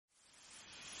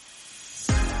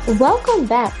Welcome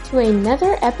back to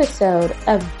another episode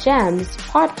of GEMS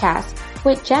podcast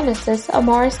with Genesis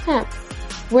Amaris Kemp,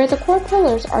 where the core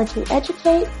pillars are to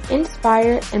educate,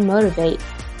 inspire, and motivate.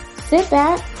 Sit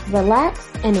back, relax,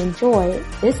 and enjoy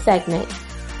this segment.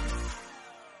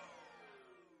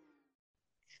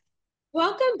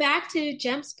 Welcome back to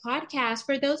GEMS podcast.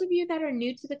 For those of you that are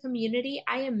new to the community,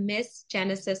 I am Miss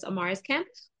Genesis Amaris Kemp.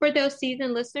 For those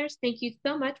seasoned listeners, thank you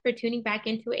so much for tuning back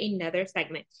into another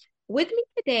segment. With me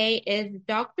today is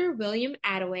Dr. William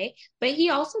Attaway, but he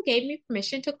also gave me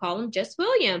permission to call him just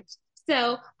William.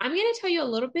 So I'm going to tell you a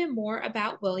little bit more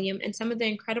about William and some of the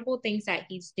incredible things that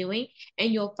he's doing,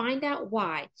 and you'll find out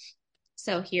why.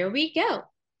 So here we go.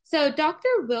 So Dr.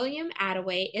 William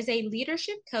Attaway is a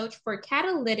leadership coach for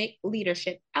Catalytic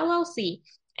Leadership, LLC,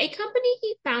 a company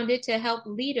he founded to help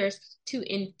leaders to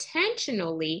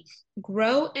intentionally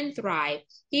grow and thrive.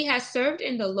 He has served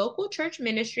in the local church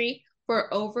ministry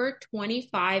for over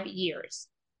 25 years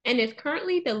and is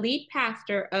currently the lead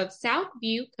pastor of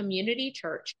Southview Community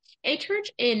Church, a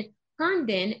church in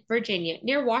Herndon, Virginia,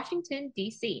 near Washington,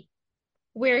 D.C.,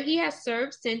 where he has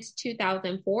served since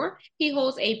 2004. He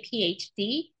holds a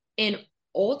PhD in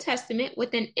Old Testament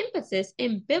with an emphasis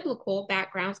in biblical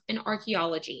backgrounds and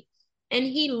archaeology. And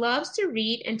he loves to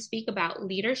read and speak about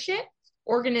leadership,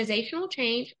 organizational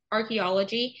change,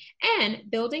 archaeology, and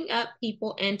building up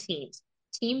people and teams.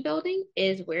 Team building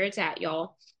is where it's at,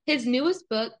 y'all. His newest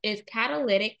book is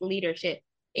Catalytic Leadership.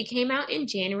 It came out in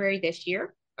January this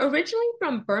year. Originally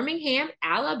from Birmingham,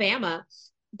 Alabama,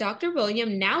 Dr.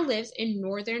 William now lives in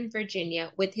Northern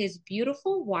Virginia with his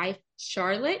beautiful wife,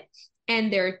 Charlotte,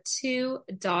 and their 2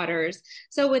 daughters.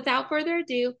 So without further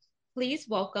ado, please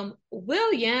welcome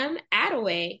William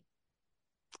Attaway.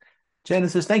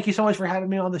 Genesis, thank you so much for having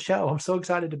me on the show. I'm so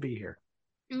excited to be here.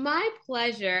 My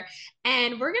pleasure.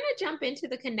 And we're going to jump into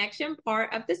the connection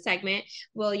part of the segment,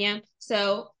 William.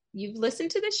 So you've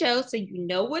listened to the show, so you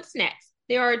know what's next.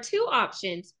 There are 2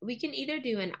 options. We can either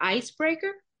do an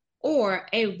icebreaker or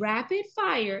a rapid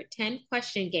fire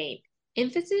 10-question game.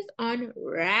 Emphasis on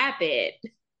rapid.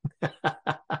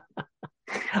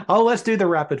 Oh, let's do the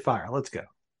rapid fire. Let's go.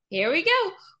 Here we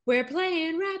go. We're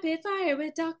playing rapid fire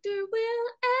with Dr. Will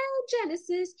and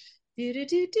Genesis.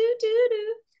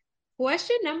 Do-do-do-do-do-do.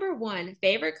 Question number 1,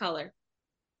 favorite color?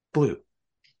 Blue.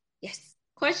 Yes.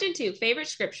 Question 2, favorite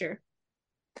scripture?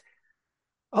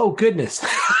 Oh, goodness.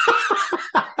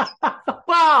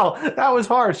 Wow, that was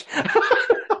harsh.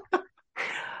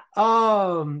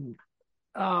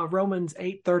 Romans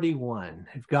 8:31.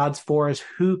 If God's for us,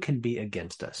 who can be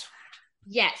against us?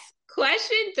 Yes.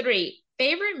 Question 3,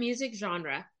 favorite music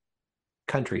genre?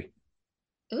 Country.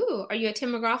 Ooh, are you a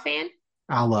Tim McGraw fan?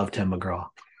 I love Tim McGraw.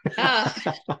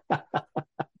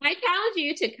 I challenge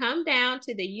you to come down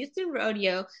to the Houston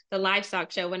Rodeo, the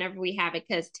livestock show, whenever we have it,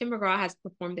 because Tim McGraw has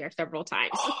performed there several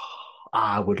times. Oh,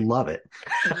 I would love it.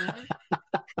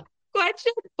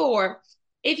 Question 4.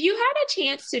 If you had a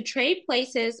chance to trade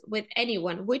places with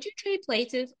anyone, would you trade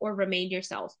places or remain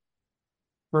yourself?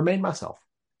 Remain myself.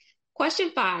 Question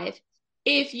 5.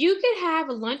 If you could have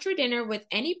lunch or dinner with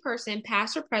any person,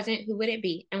 past or present, who would it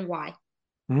be and why?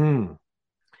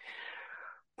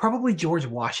 Probably George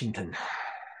Washington.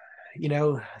 You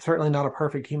know, certainly not a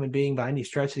perfect human being by any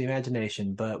stretch of the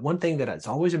imagination, but one thing that has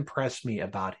always impressed me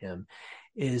about him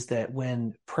is that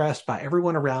when pressed by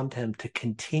everyone around him to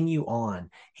continue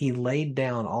on, he laid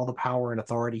down all the power and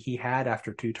authority he had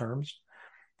after 2 terms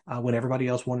when everybody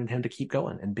else wanted him to keep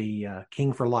going and be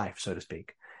king for life, so to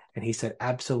speak. And he said,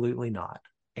 absolutely not.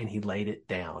 And he laid it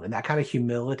down. And that kind of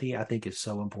humility, I think, is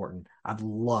so important. I'd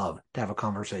love to have a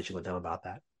conversation with him about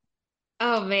that.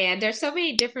 Oh man, there's so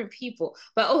many different people.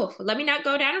 But let me not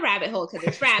go down a rabbit hole because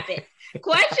it's rapid.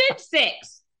 Question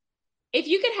 6. If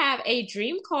you could have a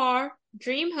dream car,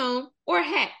 dream home, or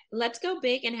heck, let's go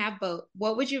big and have both,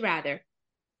 what would you rather?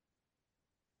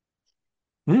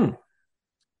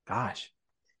 Gosh,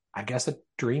 I guess a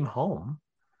dream home.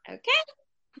 Okay.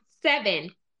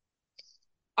 7.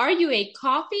 Are you a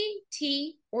coffee,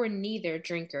 tea, or neither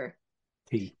drinker?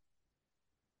 Tea.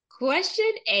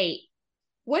 Question 8.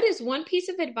 What is one piece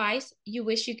of advice you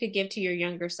wish you could give to your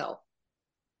younger self?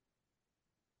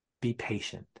 Be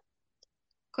patient.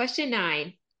 Question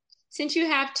 9. Since you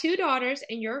have 2 daughters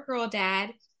and you're a girl dad,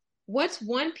 what's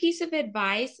one piece of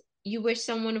advice you wish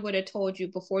someone would have told you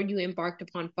before you embarked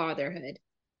upon fatherhood?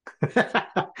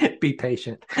 Be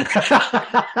patient.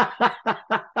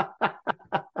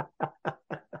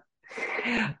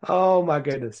 Oh my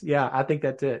goodness. Yeah, I think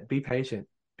that's it. Be patient.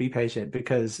 Be patient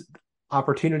because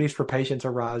opportunities for patience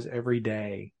arise every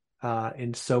day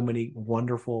in so many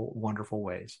wonderful, wonderful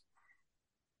ways.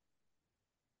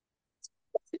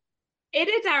 It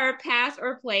is our pass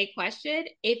or play question.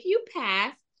 If you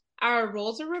pass, our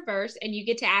roles are reversed and you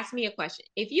get to ask me a question.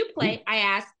 If you play, Ooh. I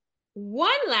ask one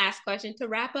last question to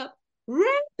wrap up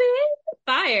rapid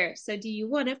fire. So, do you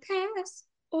want to pass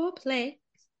or play?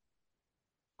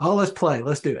 Oh, let's play.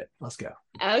 Let's do it. Let's go.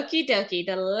 Okie dokie.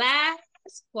 The last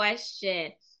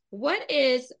question. What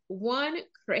is one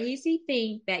crazy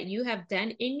thing that you have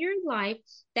done in your life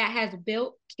that has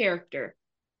built character?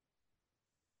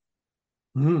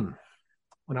 Hmm.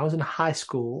 When I was in high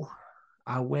school,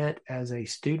 I went as a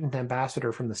student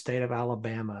ambassador from the state of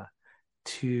Alabama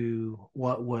to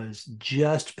what was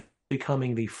just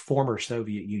becoming the former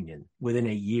Soviet Union within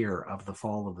a year of the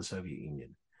fall of the Soviet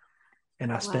Union.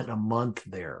 And I spent Wow. a month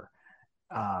there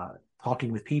uh,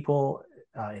 talking with people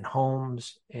in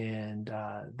homes, and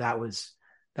that was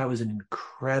an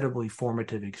incredibly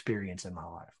formative experience in my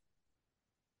life.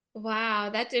 Wow,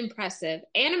 that's impressive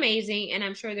and amazing. And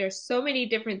I'm sure there's so many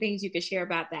different things you could share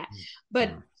about that. But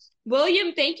Mm.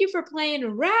 William, thank you for playing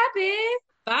rapid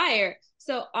fire.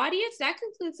 So, audience, that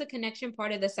concludes the connection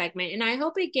part of the segment. And I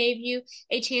hope it gave you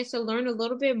a chance to learn a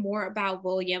little bit more about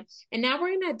William. And now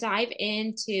we're going to dive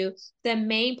into the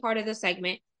main part of the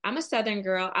segment. I'm a Southern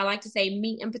girl. I like to say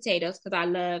meat and potatoes because I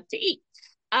love to eat.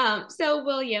 So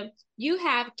William, you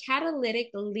have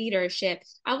catalytic leadership.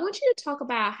 I want you to talk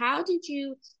about how did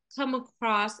you come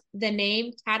across the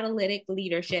name catalytic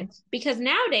leadership? Because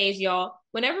nowadays, y'all,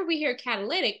 whenever we hear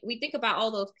catalytic, we think about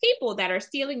all those people that are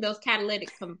stealing those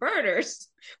catalytic converters,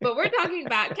 but we're talking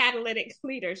about catalytic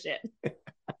leadership.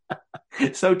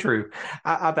 So true.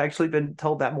 Have actually been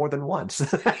told that more than once.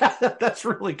 That's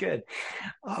really good.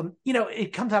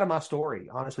 It comes out of my story,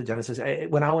 honestly, Genesis.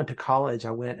 When I went to college,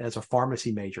 I went as a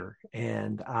pharmacy major,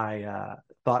 and I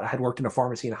thought I had worked in a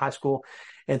pharmacy in high school,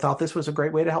 and thought this was a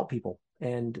great way to help people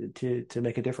and to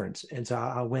make a difference. And so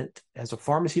I went as a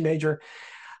pharmacy major,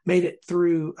 made it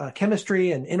through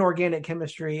chemistry and inorganic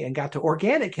chemistry, and got to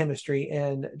organic chemistry,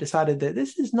 and decided that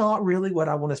this is not really what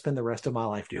I want to spend the rest of my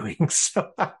life doing.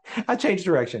 So I changed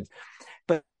directions.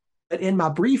 But in my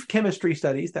brief chemistry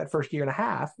studies, that first year and a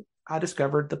half, I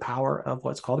discovered the power of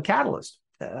what's called a catalyst.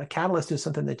 A catalyst is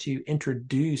something that you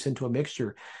introduce into a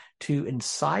mixture to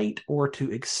incite or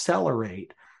to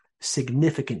accelerate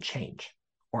significant change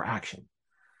or action.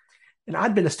 And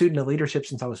I'd been a student of leadership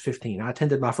since I was 15. I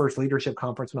attended my first leadership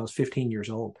conference when I was 15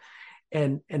 years old.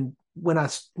 And when I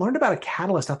learned about a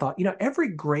catalyst, I thought, every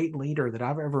great leader that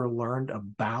I've ever learned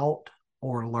about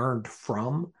or learned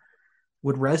from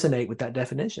would resonate with that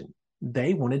definition.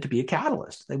 They wanted to be a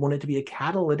catalyst. They wanted to be a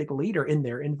catalytic leader in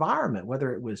their environment,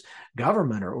 whether it was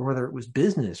government or whether it was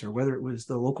business or whether it was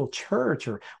the local church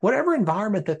or whatever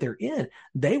environment that they're in.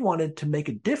 They wanted to make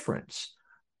a difference,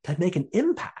 to make an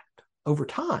impact over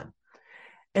time.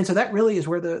 And so that really is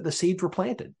where the seeds were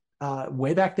planted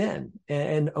way back then.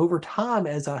 And over time,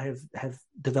 as I have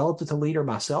developed as a leader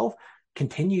myself,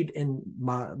 continued in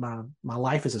my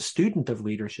life as a student of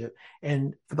leadership,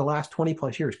 and for the last 20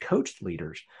 plus years coached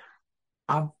leaders,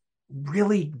 I've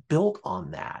really built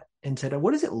on that and said,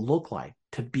 what does it look like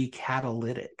to be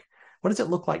catalytic? What does it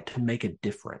look like to make a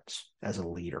difference as a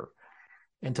leader?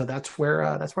 And so that's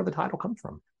where the title comes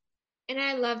from. And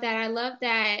I love that. I love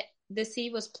that the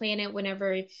seed was planted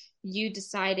whenever you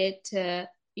decided to,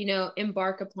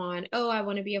 embark upon, oh, I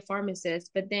want to be a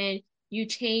pharmacist, but then you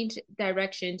change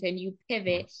directions and you Mm-hmm.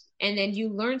 pivot and then you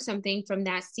learn something from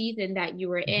that season that you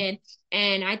were in.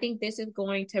 And I think this is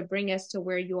going to bring us to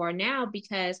where you are now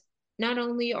because not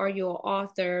only are you an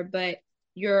author, but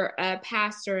you're a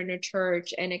pastor in a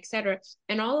church and etc.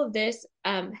 And all of this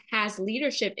has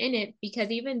leadership in it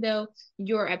because even though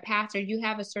you're a pastor, you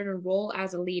have a certain role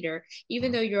as a leader.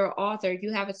 Even Mm-hmm. though you're an author,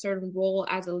 you have a certain role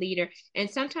as a leader. And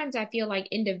sometimes I feel like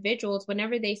individuals,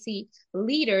 whenever they see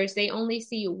leaders, they only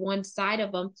see one side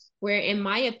of them. Where, in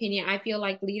my opinion, I feel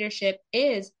like leadership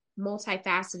is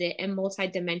multifaceted and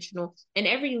multidimensional, and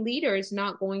every leader is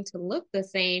not going to look the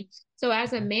same. So,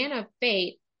 as a man of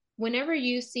faith, whenever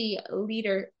you see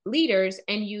leaders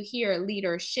and you hear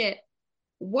leadership,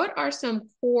 what are some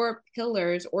core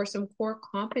pillars or some core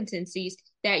competencies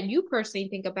that you personally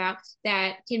think about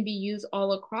that can be used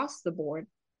all across the board?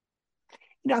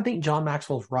 I think John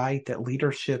Maxwell's right that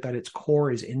leadership at its core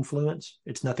is influence.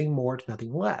 It's nothing more, it's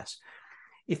nothing less.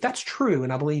 If that's true,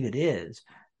 and I believe it is,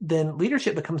 then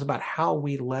leadership becomes about how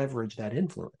we leverage that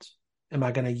influence. Am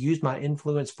I going to use my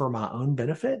influence for my own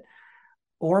benefit,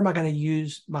 or am I going to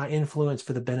use my influence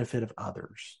for the benefit of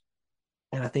others?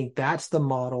 And I think that's the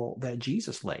model that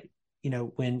Jesus laid,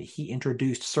 when he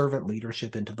introduced servant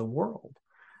leadership into the world.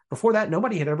 Before that,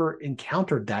 nobody had ever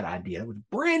encountered that idea. It was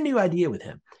a brand new idea with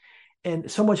him.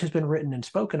 And so much has been written and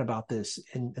spoken about this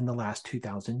in the last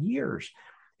 2,000 years.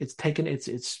 It's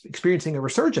experiencing a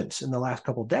resurgence in the last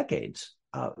couple of decades.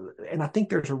 And I think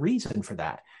there's a reason for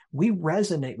that. We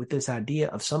resonate with this idea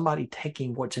of somebody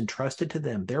taking what's entrusted to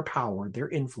them, their power, their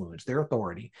influence, their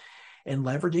authority, and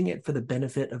leveraging it for the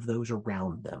benefit of those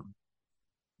around them.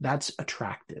 That's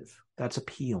attractive. That's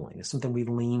appealing. It's something we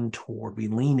lean toward. We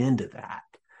lean into that.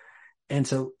 And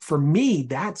so for me,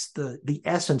 that's the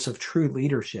essence of true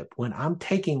leadership. When I'm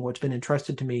taking what's been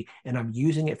entrusted to me and I'm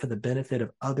using it for the benefit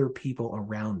of other people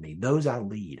around me, those I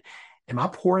lead. Am I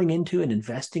pouring into and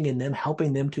investing in them,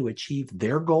 helping them to achieve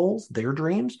their goals, their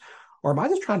dreams? Or am I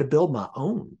just trying to build my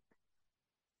own?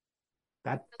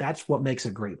 That's what makes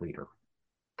a great leader.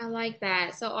 I like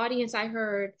that. So, audience, I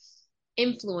heard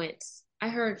influence, I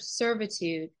heard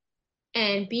servitude,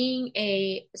 and being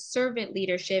a servant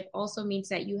leadership also means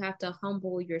that you have to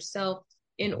humble yourself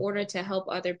in order to help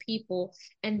other people.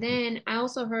 And then I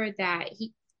also heard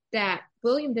that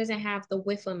William doesn't have the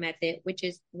WIFA method, which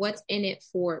is what's in it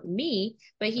for me,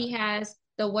 but he has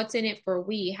the what's in it for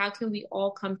we. How can we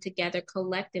all come together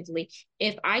collectively?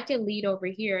 If I can lead over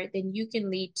here, then you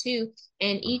can lead too.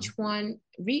 And each one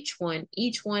reach one,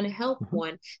 each one help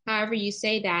one, however you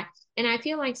say that. And I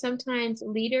feel like sometimes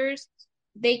leaders,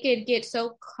 they could get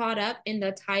so caught up in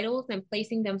the titles and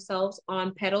placing themselves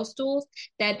on pedestals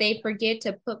that they forget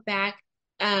to put back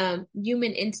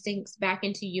human instincts back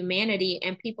into humanity,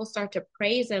 and people start to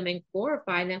praise them and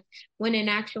glorify them when in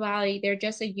actuality they're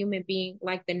just a human being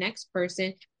like the next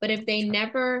person. But if they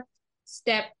never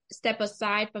step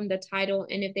aside from the title,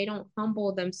 and if they don't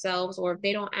humble themselves, or if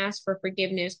they don't ask for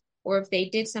forgiveness, or if they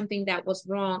did something that was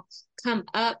wrong, come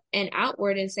up and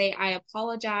outward and say, I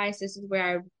apologize, this is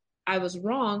where I was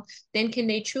wrong, then can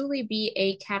they truly be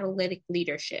a catalytic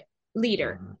leader?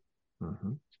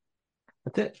 Mm-hmm.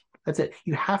 That's it. That's it.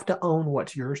 You have to own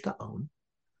what's yours to own.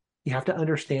 You have to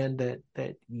understand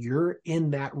that you're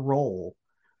in that role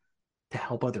to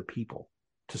help other people,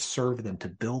 to serve them, to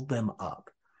build them up.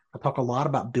 I talk a lot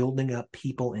about building up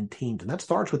people and teams, and that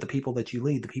starts with the people that you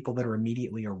lead, the people that are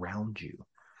immediately around you.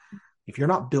 If you're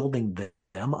not building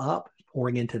them up,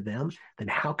 pouring into them, then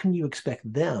how can you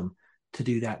expect them to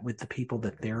do that with the people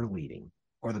that they're leading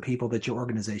or the people that your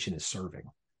organization is serving?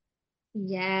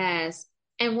 Yes.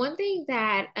 And one thing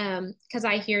that, because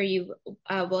I hear you,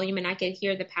 William, and I can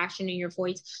hear the passion in your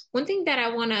voice. One thing that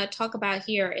I want to talk about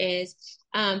here is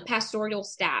pastoral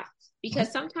staff.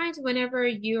 Because sometimes whenever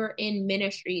you're in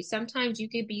ministry, sometimes you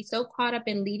could be so caught up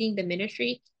in leading the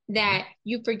ministry that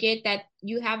you forget that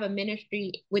you have a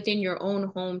ministry within your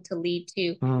own home to lead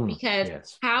to. Because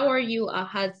yes. How are you a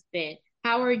husband?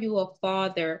 How are you a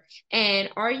father? And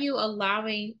are you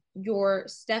allowing your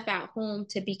stuff at home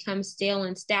to become stale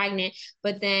and stagnant,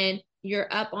 but then you're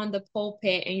up on the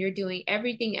pulpit and you're doing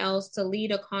everything else to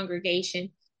lead a congregation,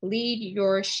 lead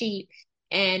your sheep,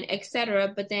 and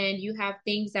etc. But then you have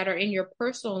things that are in your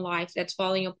personal life that's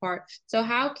falling apart. So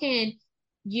how can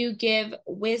you give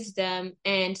wisdom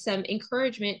and some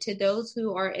encouragement to those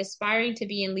who are aspiring to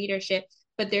be in leadership,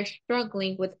 but they're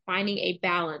struggling with finding a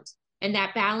balance? And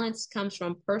that balance comes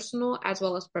from personal as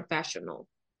well as professional.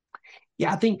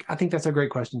 Yeah, I think that's a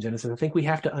great question, Genesis. I think we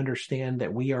have to understand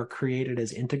that we are created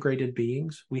as integrated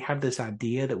beings. We have this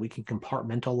idea that we can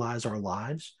compartmentalize our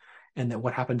lives, and that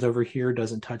what happens over here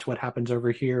doesn't touch what happens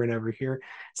over here and over here.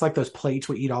 It's like those plates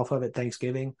we eat off of at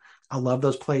Thanksgiving. I love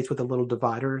those plates with the little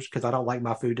dividers because I don't like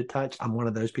my food to touch. I'm one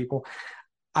of those people.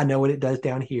 I know what it does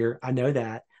down here. I know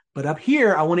that. But up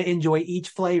here, I want to enjoy each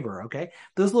flavor. Okay.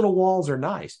 Those little walls are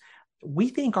nice. We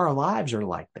think our lives are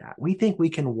like that. We think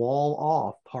we can wall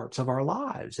off parts of our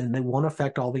lives and they won't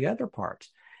affect all the other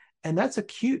parts. And that's a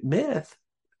cute myth,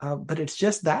 but it's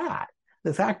just that.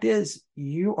 The fact is,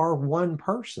 you are one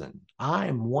person.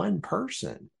 I'm one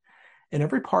person. And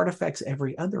every part affects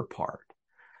every other part.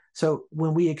 So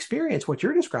when we experience what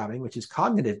you're describing, which is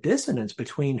cognitive dissonance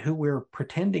between who we're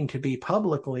pretending to be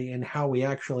publicly and how we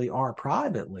actually are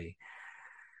privately,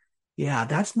 yeah,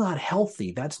 that's not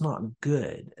healthy. That's not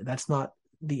good. That's not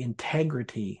the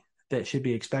integrity that should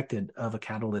be expected of a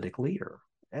catalytic leader.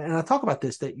 And I talk about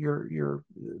this, that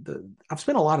I've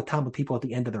spent a lot of time with people at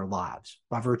the end of their lives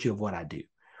by virtue of what I do.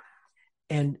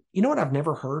 And you know what I've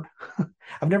never heard?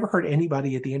 I've never heard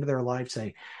anybody at the end of their life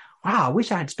say, wow, I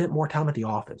wish I had spent more time at the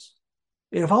office.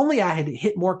 If only I had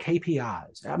hit more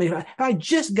KPIs. I mean, if I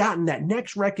just gotten that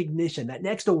next recognition, that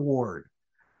next award,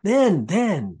 then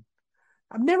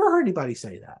I've never heard anybody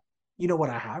say that. You know what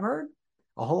I have heard?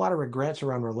 A whole lot of regrets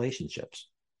around relationships.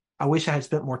 I wish I had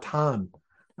spent more time.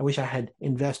 I wish I had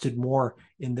invested more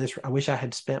in this. I wish I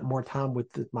had spent more time with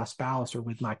my spouse or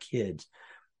with my kids.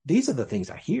 These are the things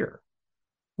I hear.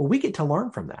 Well, we get to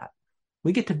learn from that.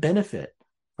 We get to benefit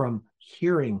from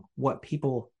hearing what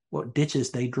ditches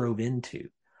they drove into.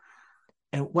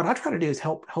 And what I try to do is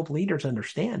help leaders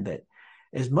understand that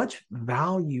as much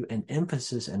value and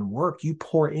emphasis and work you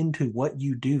pour into what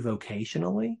you do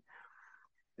vocationally,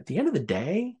 at the end of the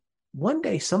day, one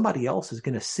day somebody else is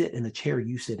going to sit in the chair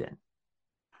you sit in.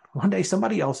 One day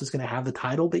somebody else is going to have the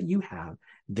title that you have.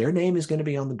 Their name is going to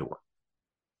be on the door.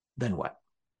 Then what?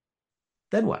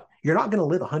 Then what? You're not going to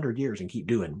live 100 years and keep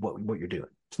doing what you're doing.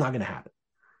 It's not going to happen.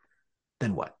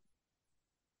 Then what?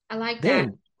 I like that.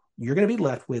 Then you're going to be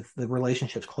left with the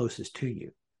relationships closest to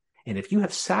you. And if you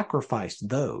have sacrificed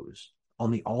those on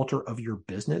the altar of your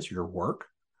business, your work,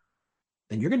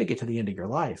 then you're going to get to the end of your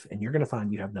life and you're going to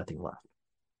find you have nothing left.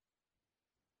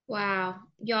 Wow.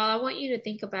 Y'all, I want you to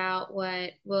think about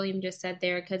what William just said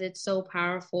there because it's so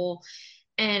powerful.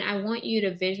 And I want you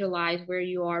to visualize where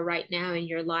you are right now in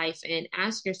your life and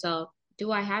ask yourself,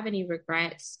 do I have any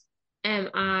regrets? Am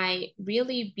I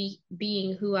really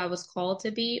being who I was called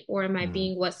to be, or am I Mm,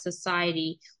 being what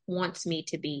society wants me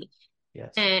to be?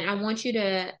 yes. And I want you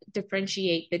to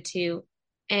differentiate the two.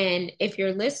 And if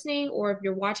you're listening or if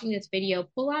you're watching this video,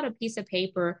 pull out a piece of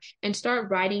paper and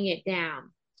start writing it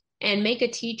down and make a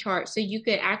T chart so you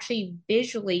could actually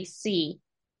visually see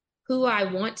who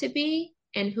I want to be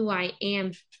and who I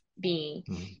am being.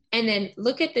 Mm, And then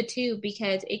look at the two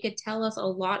because it could tell us a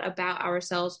lot about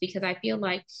ourselves. Because I feel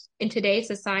like in today's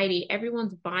society,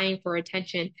 everyone's vying for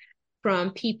attention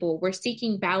from people. We're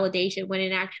seeking validation when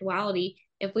in actuality,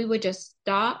 if we would just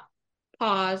stop,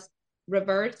 pause,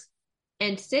 reverse,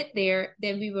 and sit there,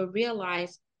 then we would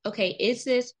realize, okay, is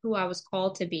this who I was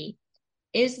called to be?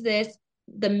 Is this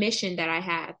the mission that I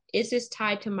have? Is this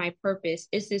tied to my purpose?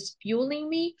 Is this fueling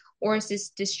me or is this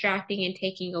distracting and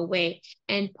taking away?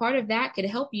 And part of that could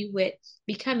help you with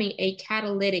becoming a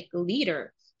catalytic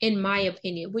leader, in my mm.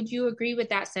 opinion. Would you agree with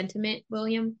that sentiment,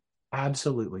 William?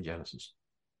 Absolutely, Genesis.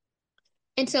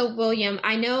 And so, William,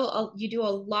 I know you do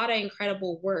a lot of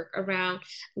incredible work around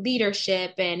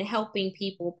leadership and helping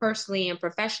people personally and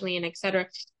professionally and et cetera.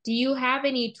 Do you have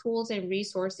any tools and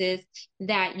resources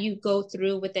that you go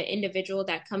through with the individual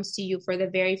that comes to you for the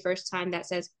very first time that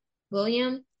says,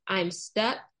 William, I'm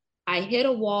stuck. I hit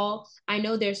a wall. I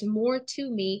know there's more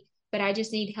to me, but I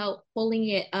just need help pulling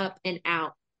it up and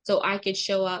out so I could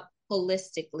show up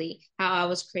holistically how I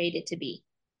was created to be.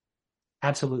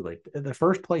 Absolutely. The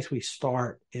first place we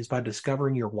start is by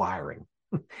discovering your wiring.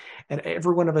 And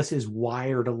every one of us is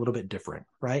wired a little bit different,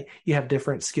 right? You have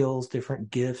different skills,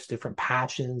 different gifts, different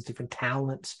passions, different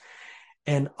talents.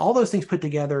 And all those things put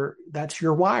together, that's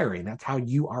your wiring. That's how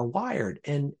you are wired.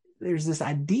 And there's this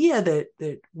idea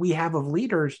that we have of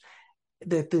leaders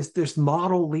that this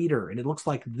model leader and it looks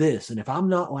like this. And if I'm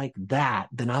not like that,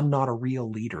 then I'm not a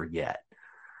real leader yet.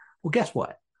 Well, guess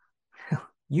what?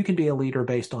 You can be a leader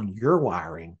based on your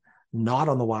wiring, not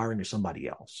on the wiring of somebody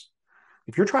else.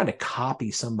 If you're trying to copy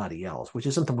somebody else, which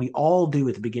is something we all do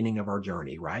at the beginning of our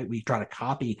journey, right? We try to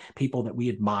copy people that we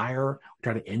admire, we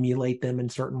try to emulate them in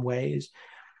certain ways.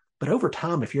 But over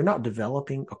time, if you're not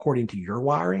developing according to your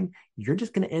wiring, you're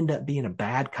just going to end up being a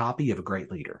bad copy of a great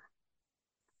leader.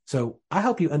 So I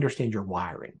hope you understand your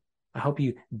wiring. I hope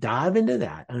you dive into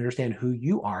that and understand who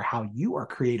you are, how you are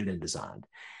created and designed.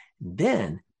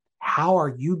 Then, how are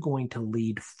you going to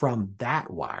lead from that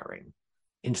wiring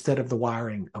instead of the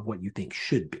wiring of what you think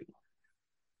should be?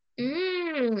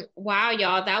 Wow,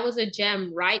 y'all, that was a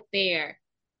gem right there.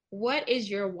 What is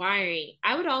your wiring?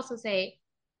 I would also say,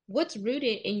 what's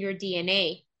rooted in your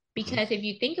DNA? Mhm. Because if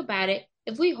you think about it,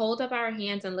 if we hold up our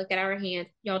hands and look at our hands,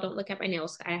 y'all don't look at my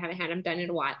nails. I haven't had them done in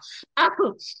a while.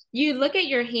 You look at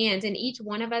your hands, and each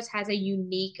one of us has a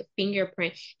unique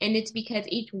fingerprint. And it's because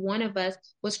each one of us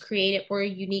was created for a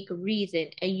unique reason,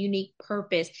 a unique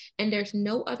purpose. And there's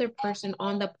no other person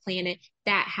on the planet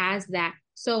that has that.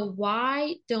 So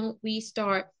why don't we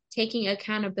start taking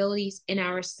accountabilities in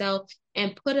ourselves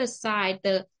and put aside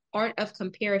the art of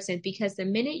comparison? Because the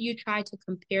minute you try to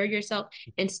compare yourself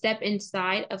and step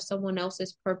inside of someone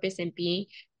else's purpose and being,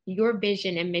 your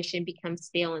vision and mission becomes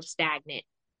stale and stagnant.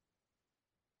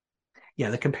 Yeah,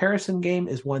 the comparison game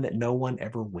is one that no one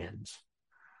ever wins.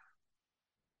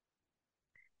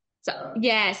 So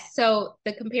yes, so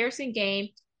the comparison game,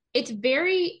 it's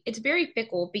very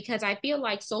fickle because I feel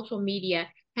like social media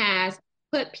has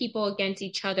put people against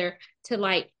each other to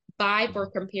like vie for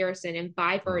Mhm. comparison and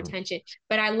vie for Mhm. attention.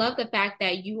 But I love Yeah. the fact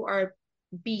that you are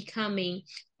becoming,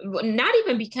 not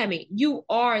even becoming, you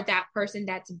are that person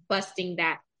that's busting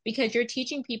that because you're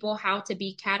teaching people how to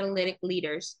be catalytic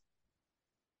leaders.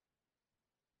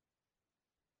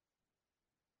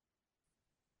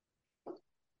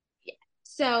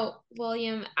 So,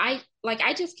 William, I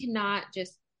just cannot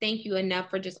just thank you enough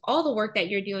for just all the work that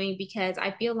you're doing because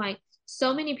I feel like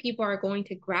so many people are going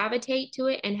to gravitate to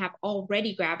it and have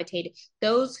already gravitated.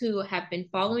 Those who have been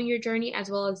following your journey as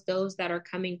well as those that are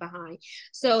coming behind.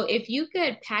 So, if you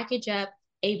could package up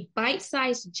a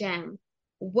bite-sized gem,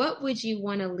 what would you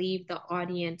want to leave the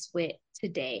audience with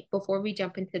today before we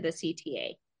jump into the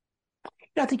CTA?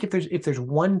 I think if there's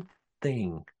one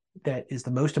thing that is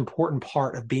the most important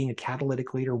part of being a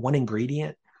catalytic leader, one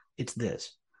ingredient, it's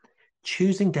this: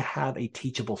 choosing to have a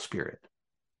teachable spirit,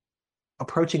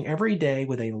 approaching every day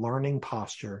with a learning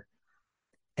posture,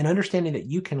 and understanding that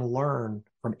you can learn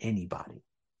from anybody.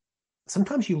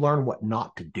 Sometimes you learn what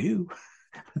not to do.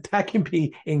 That can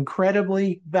be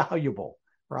incredibly valuable,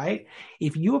 right?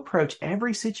 If you approach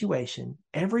every situation,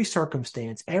 every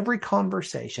circumstance, every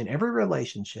conversation, every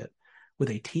relationship with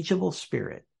a teachable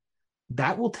spirit,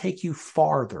 that will take you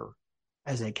farther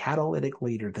as a catalytic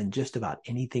leader than just about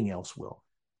anything else will.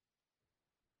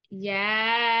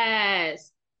 Yes.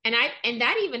 And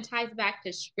that even ties back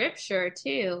to scripture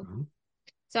too. Mm-hmm.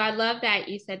 So I love that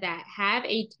you said that. Have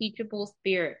a teachable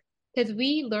spirit because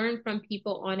we learn from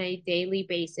people on a daily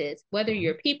basis, whether Mm-hmm.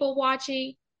 you're people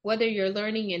watching, whether you're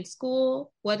learning in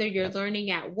school, whether you're Yep.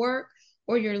 learning at work,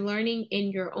 or you're learning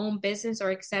in your own business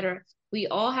or etc. We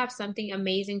all have something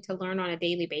amazing to learn on a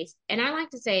daily basis. And I like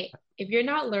to say, if you're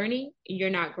not learning, you're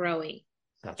not growing.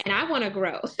 That's And right. I want to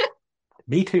grow.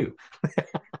 Me too.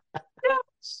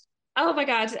 Oh my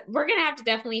gosh, we're gonna have to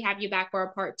definitely have you back for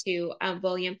a part two,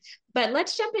 William. But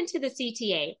let's jump into the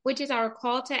CTA, which is our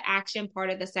call to action part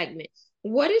of the segment.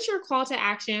 What is your call to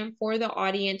action for the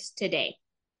audience today?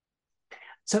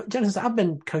 So, Genesis, I've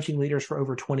been coaching leaders for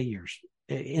over 20 years,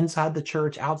 inside the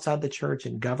church, outside the church,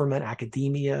 in government,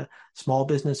 academia, small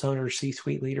business owners,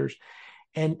 C-suite leaders.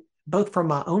 And both from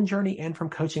my own journey and from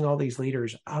coaching all these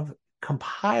leaders, I've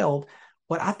compiled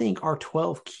what I think are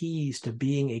 12 keys to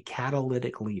being a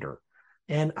catalytic leader.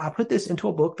 And I put this into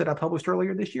a book that I published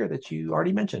earlier this year that you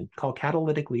already mentioned called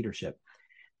Catalytic Leadership.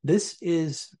 This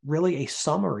is really a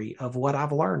summary of what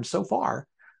I've learned so far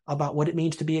about what it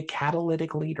means to be a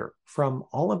catalytic leader from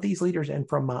all of these leaders and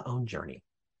from my own journey.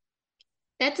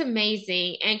 That's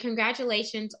amazing. And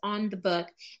congratulations on the book.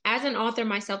 As an author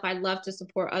myself, I love to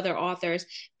support other authors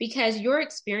because your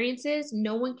experiences,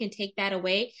 no one can take that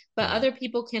away, but Mm. other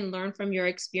people can learn from your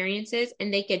experiences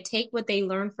and they could take what they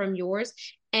learned from yours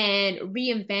and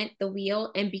reinvent the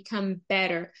wheel and become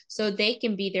better so they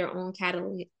can be their own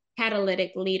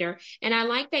catalytic leader. And I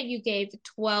like that you gave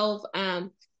 12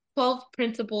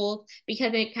 principles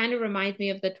because it kind of reminds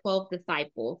me of the 12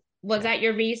 disciples. Was Yeah. that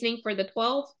your reasoning for the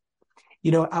 12?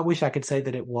 I wish I could say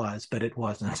that it was, but it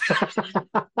wasn't.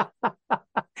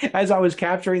 As I was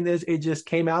capturing this, it just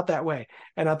came out that way.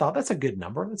 And I thought, that's a good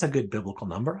number. That's a good biblical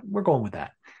number. We're going with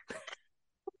that.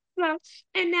 Well,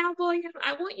 and now, William,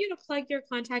 I want you to plug your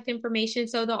contact information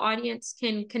so the audience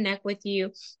can connect with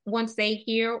you once they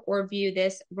hear or view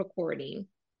this recording.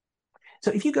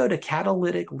 So if you go to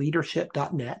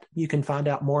catalyticleadership.net, you can find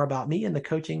out more about me and the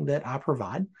coaching that I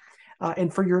provide.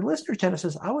 And for your listeners,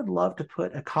 Genesis, I would love to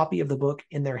put a copy of the book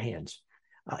in their hands.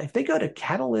 If they go to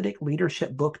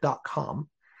catalyticleadershipbook.com,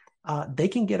 they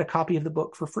can get a copy of the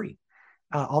book for free.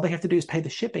 All they have to do is pay the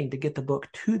shipping to get the book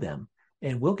to them,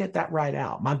 and we'll get that right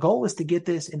out. My goal is to get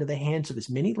this into the hands of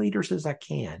as many leaders as I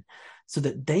can so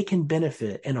that they can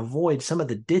benefit and avoid some of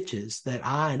the ditches that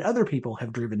I and other people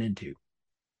have driven into.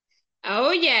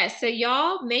 Oh, yes. So,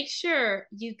 y'all make sure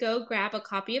you go grab a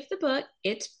copy of the book.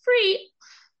 It's free,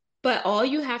 but all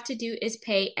you have to do is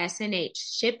pay S&H,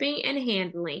 shipping and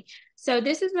handling. So,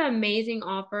 this is an amazing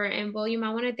offer. And, William,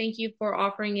 I want to thank you for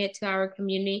offering it to our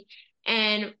community.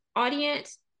 And,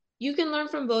 audience, you can learn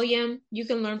from William. You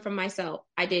can learn from myself.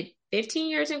 I did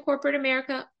 15 years in corporate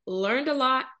America, learned a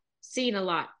lot, seen a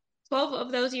lot. 12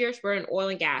 of those years were in oil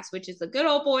and gas, which is a good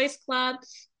old boys club.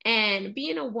 And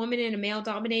being a woman in a male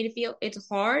dominated field, it's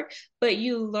hard, but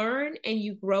you learn and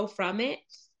you grow from it.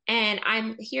 And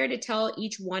I'm here to tell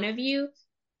each one of you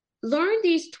learn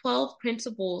these 12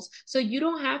 principles so you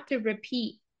don't have to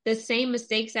repeat the same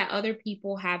mistakes that other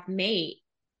people have made.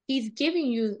 He's giving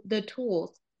you the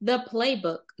tools, the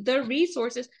playbook, the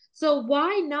resources. So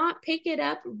why not pick it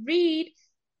up, read,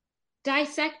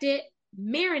 dissect it,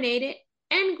 marinate it,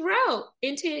 and grow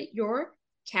into your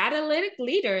catalytic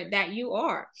leader that you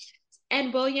are?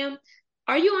 And William,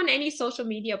 are you on any social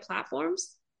media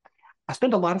platforms? I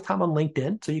spend a lot of time on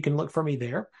LinkedIn, so you can look for me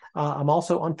there. I'm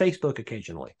also on Facebook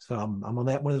occasionally, so I'm on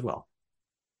that one as well.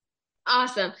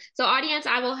 Awesome. So, audience,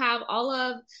 I will have all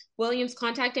of William's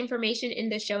contact information in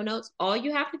the show notes. All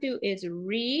you have to do is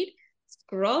read,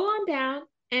 scroll on down,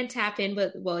 and tap in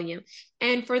with William.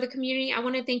 And for the community, I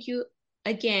want to thank you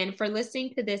again for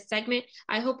listening to this segment.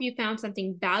 I hope you found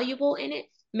something valuable in it.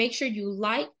 Make sure you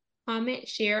like, comment,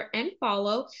 share, and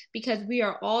follow, because we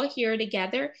are all here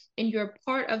together and you're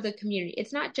part of the community.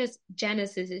 It's not just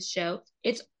Genesis's show,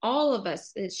 it's all of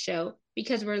us' show,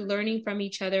 because we're learning from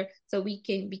each other so we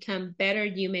can become better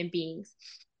human beings.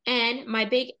 And my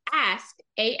big ASK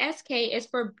is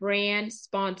for brand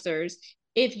sponsors.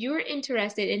 If you're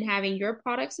interested in having your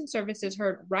products and services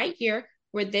heard right here,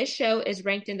 where this show is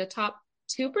ranked in the top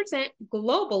 2%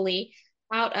 globally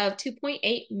out of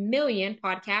 2.8 million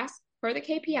podcasts per the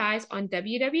KPIs on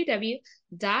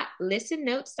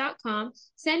www.listennotes.com,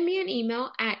 send me an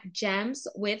email at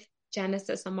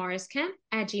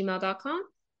gemswithgenesisamariskemp@gmail.com.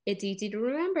 It's easy to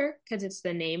remember because it's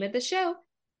the name of the show,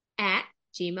 at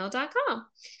gmail.com.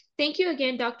 Thank you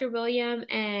again, Dr. William.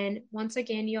 And once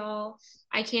again, y'all,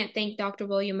 I can't thank Dr.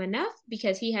 William enough,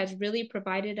 because he has really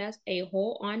provided us a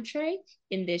whole entree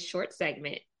in this short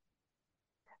segment.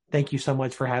 Thank you so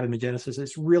much for having me, Genesis.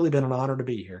 It's really been an honor to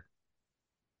be here.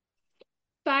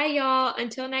 Bye, y'all.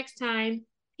 Until next time,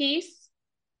 peace,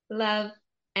 love,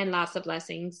 and lots of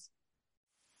blessings.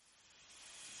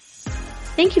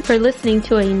 Thank you for listening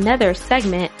to another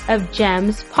segment of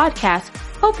GEMS Podcast.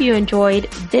 Hope you enjoyed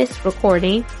this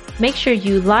recording. Make sure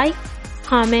you like,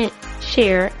 comment,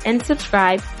 share, and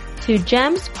subscribe to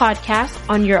GEMS Podcast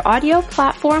on your audio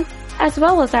platform, as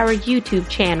well as our YouTube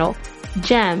channel,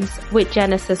 GEMS with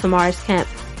Genesis Amaris Kemp.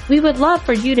 We would love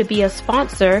for you to be a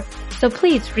sponsor, so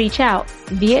please reach out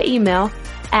via email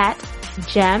at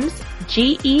GEMS,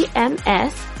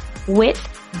 GEMS, with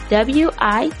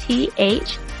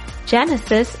WITH,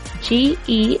 Genesis,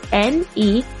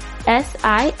 GENESIS,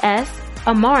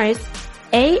 Amaris,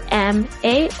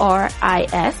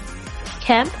 AMARIS,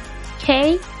 Kemp,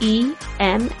 KEMP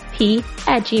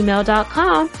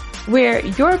 @gmail.com, where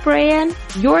your brand,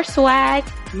 your swag,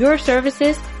 your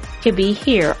services can be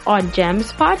here on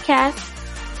GEMS Podcast.